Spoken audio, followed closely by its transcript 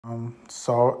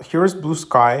So here's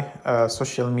Bluesky, a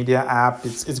social media app.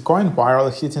 It's going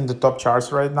viral, hitting the top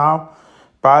charts right now,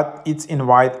 but it's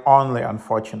invite only,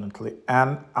 unfortunately,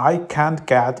 and I can't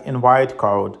get invite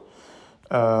code.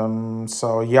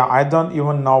 So yeah, I don't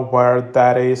even know where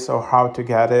that is or how to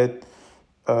get it.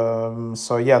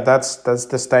 So yeah, that's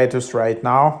the status right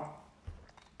now.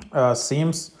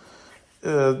 Seems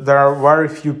there are very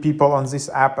few people on this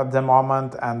app at the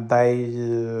moment, and they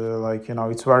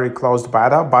it's very closed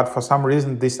beta, but for some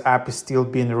reason this app is still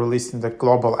being released in the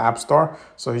global app store,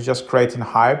 so it's just creating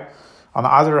hype. On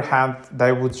the other hand,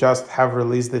 they would just have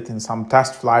released it in some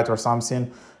test flight or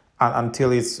something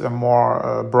until it's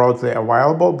more broadly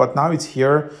available, but now it's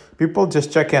here. People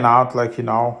just checking out,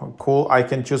 cool, I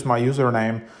can choose my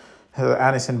username,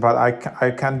 anything, but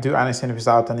I can't do anything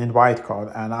without an invite code,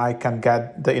 and I can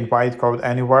get the invite code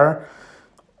anywhere.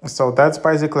 So that's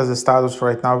basically the status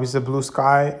right now with the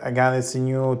Bluesky. Again, it's a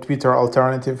new Twitter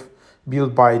alternative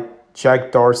built by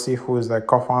Jack Dorsey, who is the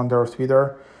co-founder of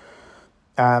Twitter.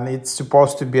 And it's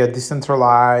supposed to be a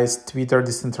decentralized Twitter,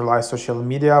 decentralized social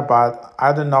media, but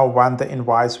I don't know when the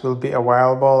invites will be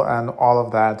available and all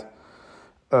of that.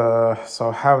 So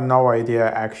I have no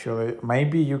idea actually.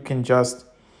 Maybe you can just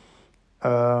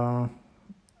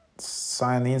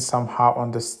sign in somehow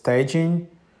on the staging.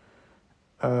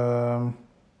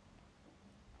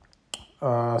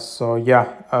 So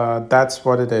yeah, that's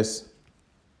what it is.